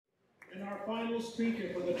our final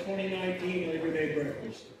speaker for the 2019 Labor Day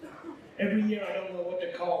breakfast. Every year I don't know what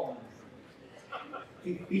to call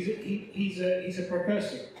him. He's a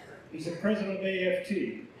professor. He's a president of AFT.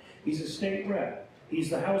 He's a state rep. He's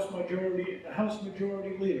the House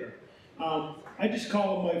Majority Leader. I just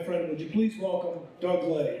call him my friend. Would you please welcome Doug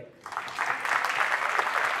Lay?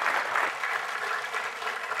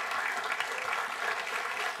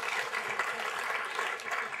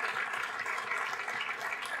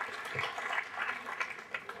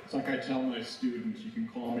 It's like I tell my students, you can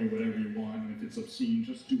call me whatever you want, and if it's obscene,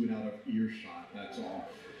 just do it out of earshot, that's all.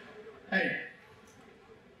 Hey,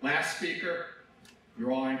 last speaker,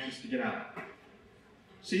 you're all anxious to get out.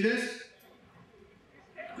 See this?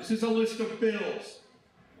 This is a list of bills.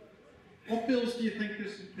 What bills do you think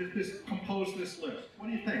compose this list? What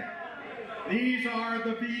do you think? These are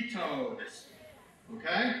the vetoes,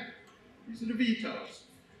 okay? These are the vetoes.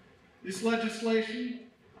 This legislation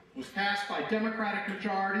was passed by Democratic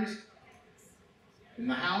majorities in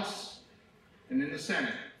the House and in the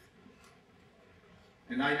Senate.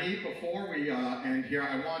 And I need, before we end here,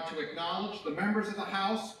 I want to acknowledge the members of the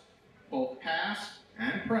House, both past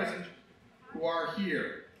and present, who are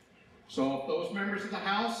here. So if those members of the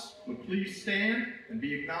House would please stand and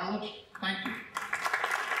be acknowledged, thank you.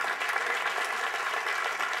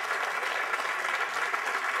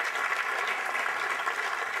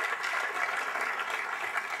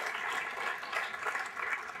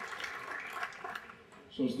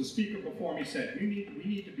 So as the speaker before me said, we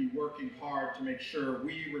need to be working hard to make sure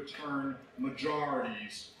we return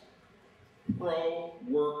majorities,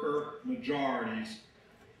 pro-worker majorities,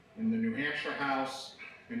 in the New Hampshire House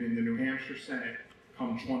and in the New Hampshire Senate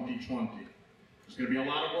come 2020. There's going to be a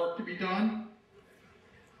lot of work to be done,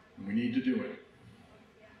 and we need to do it.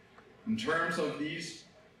 In terms of these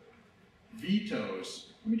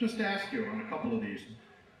vetoes, let me just ask you on a couple of these.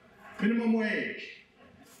 Minimum wage.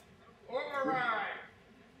 Override.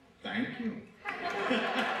 Thank you.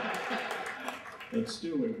 Let's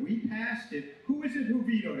do it. We passed it. Who is it who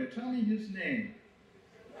vetoed it? Tell me his name.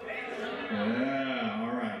 Yeah,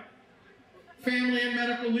 all right. Family and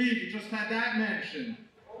medical leave. You just had that mentioned.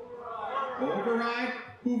 Override.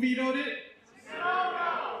 Who vetoed it?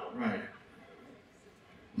 No. Right.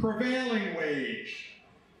 Prevailing wage.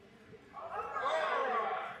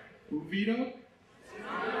 Who vetoed?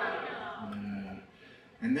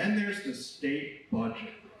 And then there's the state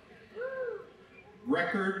budget.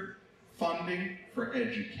 Record funding for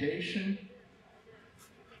education,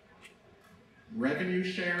 revenue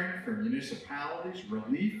sharing for municipalities,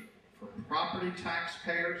 relief for property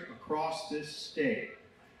taxpayers across this state.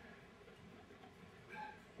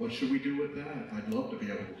 What should we do with that? I'd love to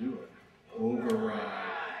be able to do it. Override.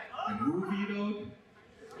 And who vetoed?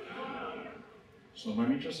 So let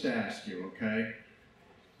me just ask you, okay?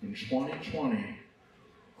 In 2020,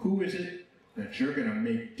 who is it that you're going to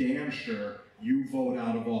make damn sure you vote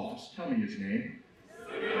out of office? Tell me his name.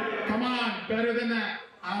 Come on, better than that.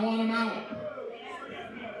 I want him out.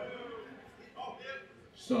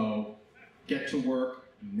 So, get to work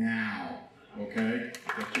now, okay?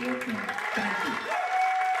 Get to work now. Thank you.